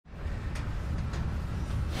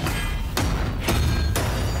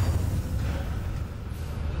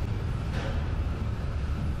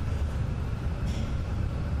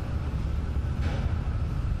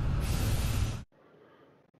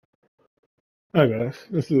Hi guys,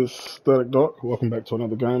 this is Static Dark. Welcome back to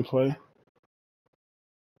another gameplay.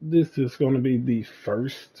 This is going to be the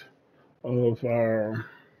first of our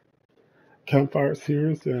campfire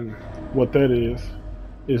series, and what that is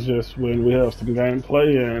just when we have some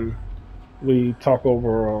gameplay and we talk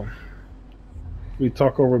over,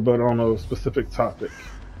 but on a specific topic.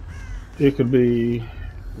 It could be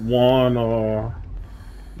one or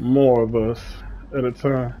more of us at a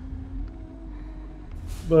time,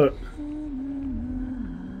 but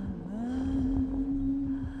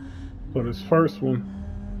for this first one,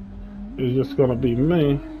 it's just going to be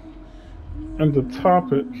me. And the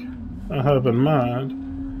topic I have in mind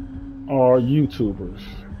are YouTubers.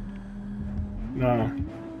 Now,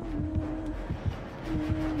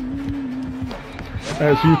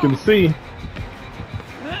 as you can see,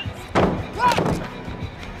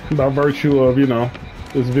 by virtue of,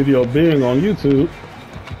 this video being on YouTube,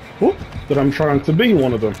 that I'm trying to be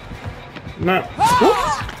one of them. Now,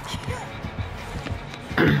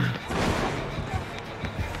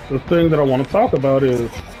 the thing that I want to talk about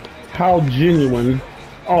is how genuine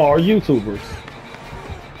are YouTubers?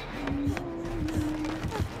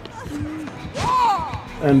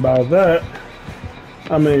 And by that,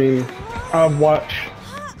 I mean, I've watched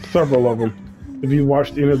several of them. If you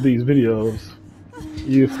watched any of these videos,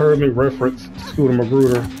 you've heard me reference Scooter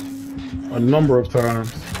Magruder a number of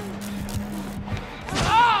times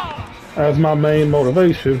as my main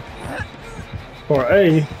motivation for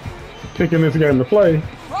A, picking this game to play,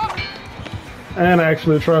 and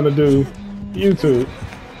actually trying to do YouTube.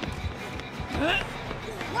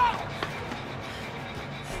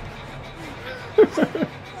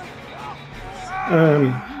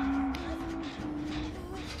 And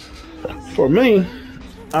for me,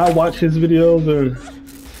 I watch his videos and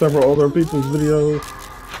several other people's videos,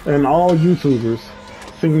 and all YouTubers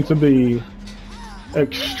seem to be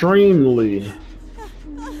extremely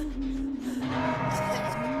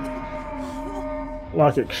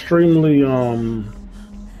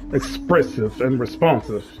expressive and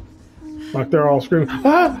responsive. Like they're all screaming,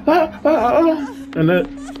 ah, ah, ah, ah. And that,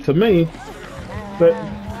 to me, that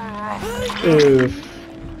is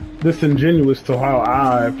disingenuous to how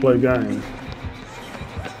I play games.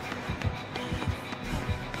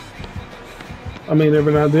 I mean,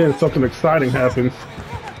 every now and then something exciting happens,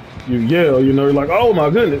 you yell, you're like, oh my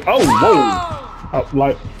goodness, oh, whoa,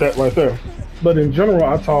 like that right there. But in general,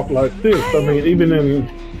 I talk like this. I mean, even in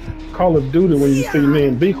Call of Duty, when you see me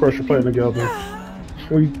and B Crusher playing together,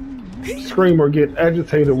 we scream or get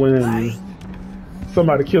agitated when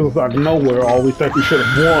somebody kills us out of nowhere, or we think we should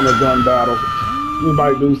have won a gun battle. We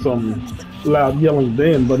might do some loud yelling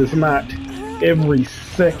then, but it's not every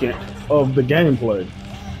second of the gameplay.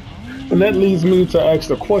 And that leads me to ask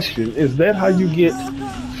the question, is that how you get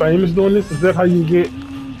famous doing this? Is that how you get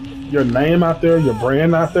your name out there, your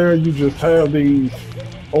brand out there? You just have these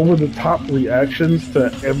over-the-top reactions to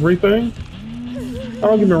everything?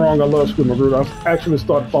 Don't get me wrong, I love Scooter Magruder. I actually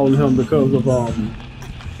started following him because of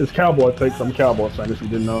his cowboy takes. I'm a Cowboys fan, if you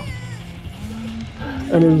didn't know.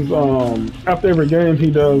 And his after every game, he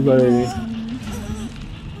does a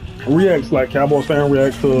reacts like Cowboys fans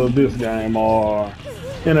react to this game, or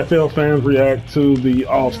NFL fans react to the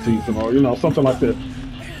off season, or something like that.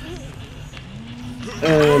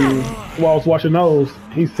 And while I was watching those,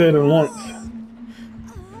 he said it once.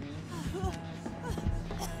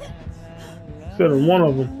 Said in one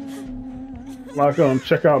of them, like,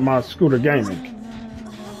 check out my Scooter Gaming.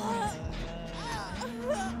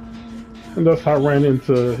 And that's how I ran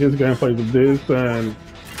into his gameplays of this and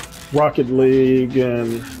Rocket League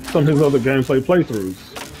and some of his other gameplay playthroughs.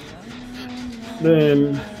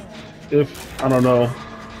 Then, I don't know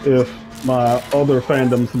if my other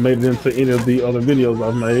fandoms made it into any of the other videos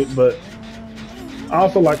I've made, but I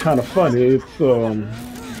also like Kind of Funny. It's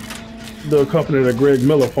the company that Greg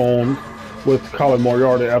Miller formed with Colin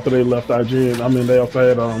Moriarty after they left IGN. I mean, they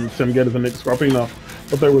also had Tim Geddes and Nick Scarpino,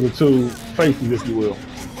 but they were the two faces, if you will.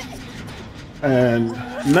 And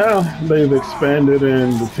now they've expanded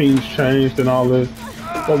and the team's changed and all this.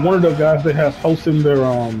 But one of the guys they have hosting their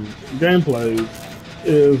gameplays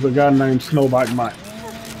is a guy named Snowbike Mike.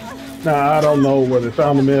 Now, I don't know where they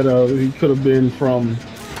found him at. He could have been from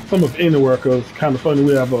some of anywhere, because Kind of Funny,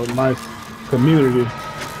 we have a nice community.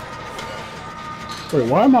 Wait,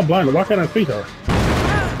 why am I blinded? Why can't I see her?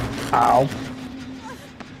 Ow.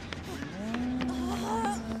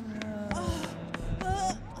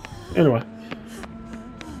 Anyway.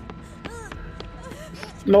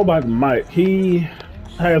 Snowbike Mike, he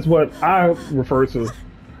has what I refer to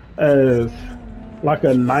as like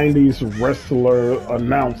a 90s wrestler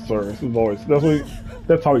announcer's voice.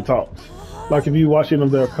 That's how he talks. Like if you watch any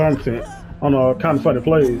of their content, on Kind of Funny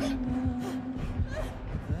Plays,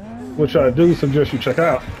 which I do suggest you check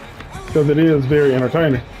out because it is very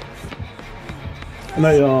entertaining. And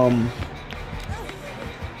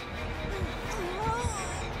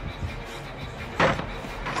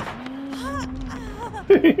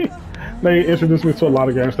they introduced me to a lot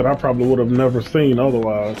of games that I probably would have never seen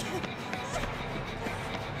otherwise.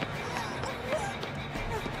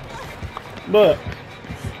 But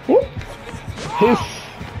whoop, his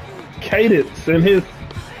cadence and his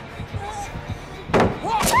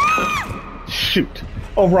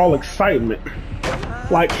overall excitement,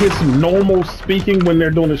 like his normal speaking when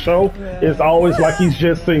they're doing the show, is always like he's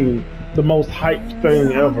just seen the most hyped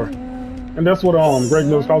thing ever. And that's what Greg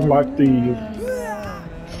Mills calls like the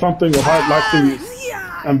something of hype, like the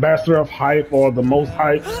ambassador of hype or the most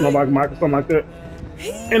hype, like Michael, something like that.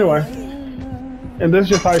 Anyway, and that's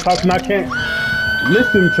just how he talks, and I can't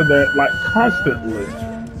listen to that like constantly.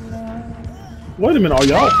 Wait a minute, are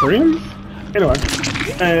y'all friends? Anyway,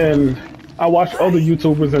 and I watch other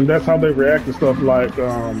YouTubers and that's how they react to stuff like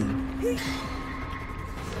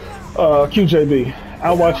QJB.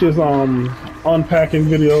 I watch his unpacking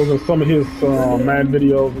videos and some of his Mad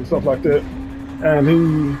videos and stuff like that. And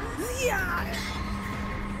he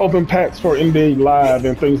open packs for NBA Live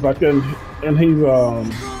and things like that. And he's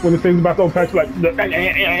when he thinks about those packs, like the pack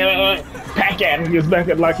at him, gets back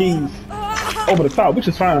at like he's over the top, which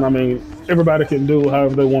is fine. I mean, everybody can do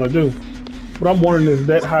however they want to do. But I'm wondering, is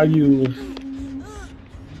that how you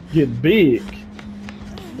get big?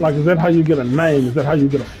 Like, is that how you get a name? Is that how you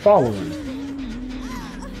get a following?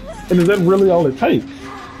 And is that really all it takes?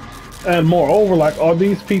 And moreover, like, are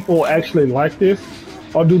these people actually like this?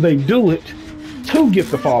 Or do they do it to get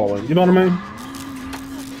the following? You know what I mean?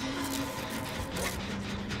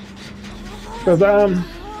 Because I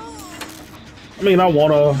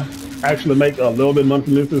want to actually make a little bit of money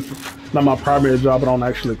from this. This is not my primary job. I don't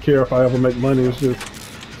actually care if I ever make money. It's just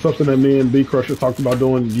something that me and B Crusher talked about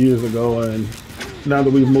doing years ago. And now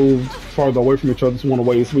that we've moved farther away from each other, it's one of the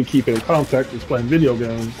ways we keep in contact is playing video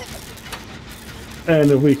games.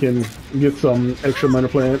 And if we can get some extra money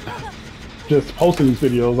playing, just posting these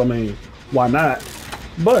videos, I mean, why not?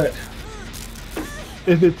 But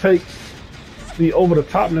if it takes the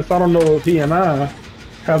over-the-topness, I don't know if he and I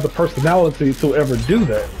have the personality to ever do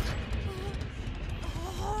that.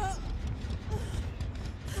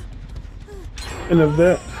 And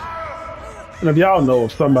if y'all know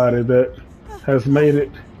of somebody that has made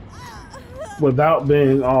it without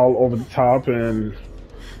being all over the top, and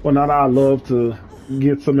well, not, I'd love to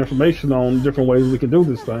get some information on different ways we can do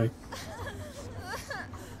this thing.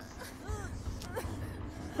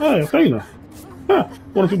 Hey, Athena. Huh,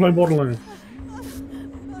 what if you play Borderlands?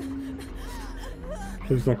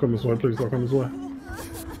 Please don't come this way, please don't come this way.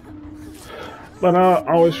 But I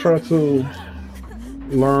always try to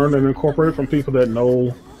learn and incorporate from people that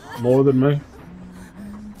know more than me.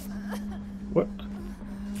 What?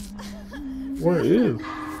 Where is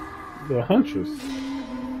the Huntress?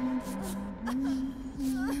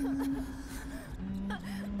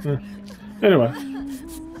 Anyway,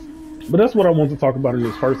 but that's what I want to talk about in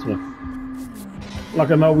this first one. Like,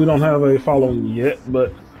 I know we don't have a following yet,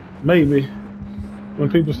 but maybe when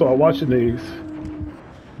people start watching these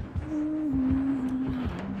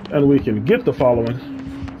and we can get the following,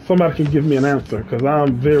 somebody can give me an answer, because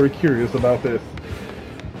I'm very curious about this.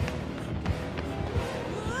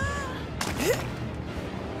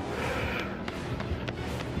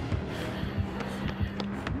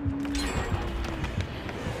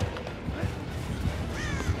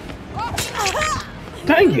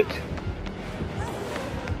 Dang it!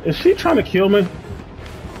 Is she trying to kill me?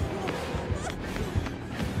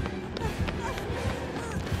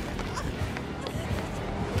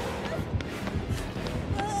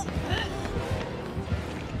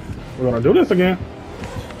 We're gonna do this again.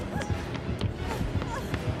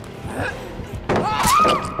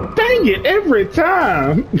 Dang it, every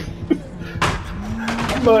time!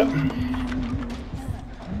 But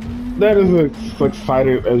that is as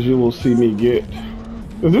excited as you will see me get.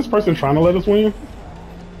 Is this person trying to let us win?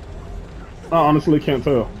 I honestly can't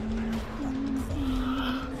tell.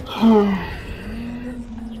 I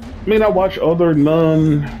mean, I watch other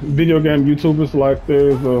non-video game YouTubers, like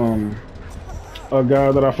there's a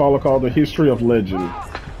guy that I follow called The History of Legend.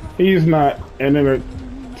 He's not an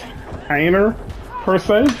entertainer per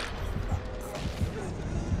se.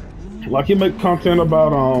 Like, he make content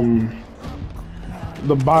about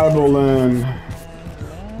the Bible and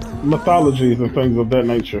mythologies and things of that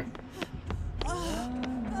nature.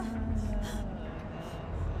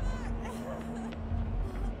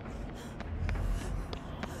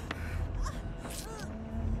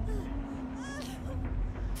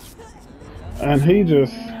 and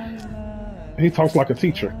he talks like a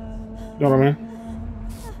teacher. You know what I mean?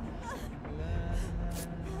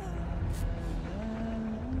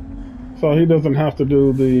 So he doesn't have to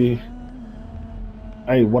do the,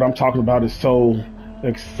 hey, what I'm talking about is so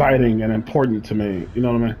exciting and important to me. You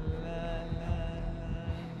know what I mean?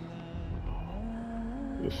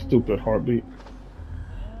 This stupid heartbeat.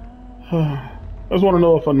 I just want to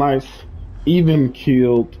know if a nice,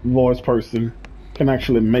 even-keeled voice person can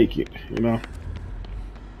actually make it, you know?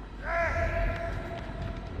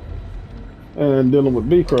 And dealing with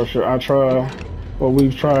Bee Crusher,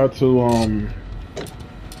 we've tried to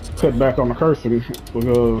cut back on the cursing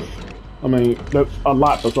because, I mean, that's a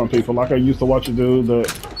lot for some people. Like I used to watch a dude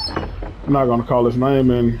that, I'm not going to call his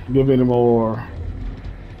name and give any more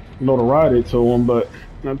notoriety to him, but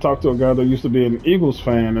I talked to a guy that used to be an Eagles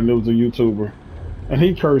fan and it was a YouTuber. And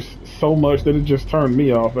he cursed so much that it just turned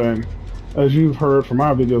me off. And as you've heard from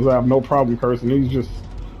my videos, I have no problem cursing. He just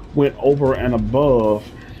went over and above.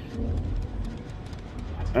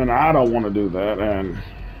 And I don't want to do that. And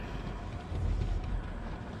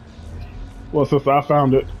well, since I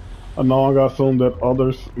found it annoying, I assume that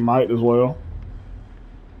others might as well.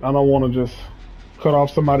 I don't want to just cut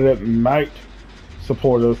off somebody that might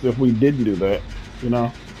support us if we didn't do that, you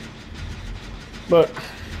know? But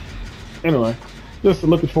anyway, just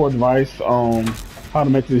looking for advice on how to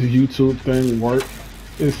make this YouTube thing work.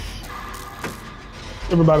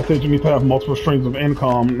 Everybody says you need to have multiple streams of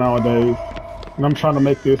income nowadays, and I'm trying to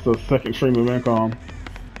make this a second stream of income.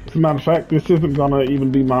 As a matter of fact, this isn't gonna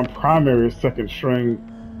even be my primary second stream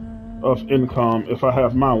of income if I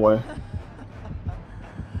have my way.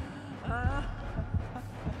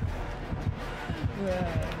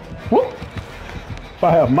 Whoop. If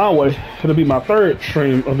I have my way, it'll be my third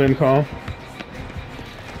stream of income.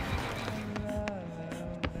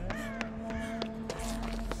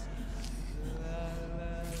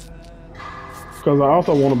 Because I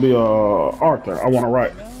also want to be a author. I want to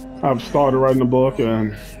write. I've started writing a book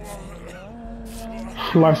and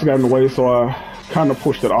life's got in the way, so I kind of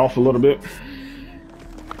pushed it off a little bit.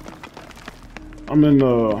 I'm in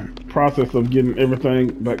the process of getting everything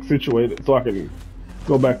back situated so I can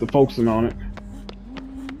go back to focusing on it.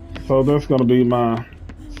 So that's going to be my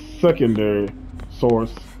secondary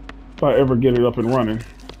source if I ever get it up and running.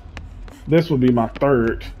 This will be my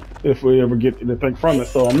third if we ever get anything from it.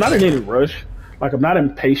 So I'm not in any rush. Like, I'm not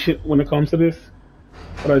impatient when it comes to this,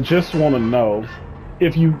 but I just want to know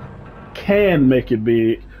if you can make it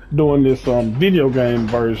big doing this video game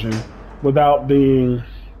version without being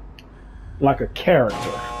like a character.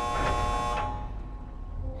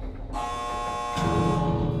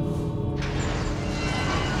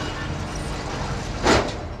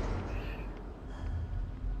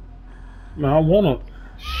 Now I want to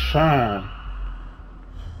shine.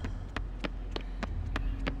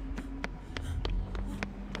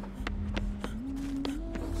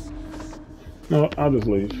 No, I'll just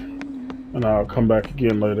leave. And I'll come back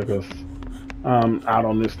again later because I'm out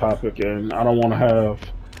on this topic and I don't want to have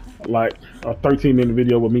like a 13-minute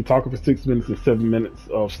video with me talking for 6 minutes and 7 minutes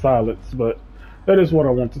of silence. But that is what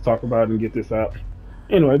I want to talk about and get this out.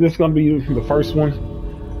 Anyway, this is going to be the first one.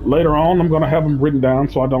 Later on, I'm going to have them written down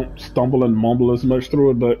so I don't stumble and mumble as much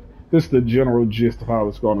through it. But this is the general gist of how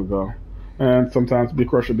it's going to go. And sometimes Bee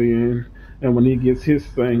Crusher be in. And when he gets his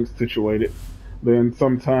things situated, then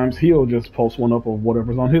sometimes he'll just post one up of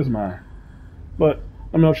whatever's on his mind. But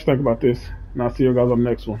let me know what you think about this, and I'll see you guys on the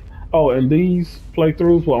next one. Oh, and these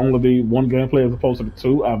playthroughs will only be one gameplay as opposed to the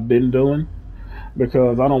two I've been doing,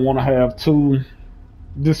 because I don't want to have two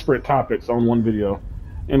disparate topics on one video.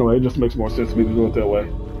 Anyway, it just makes more sense to me to do it that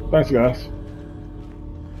way. Thanks, guys.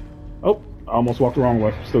 Oh, I almost walked the wrong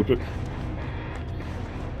way. Stupid.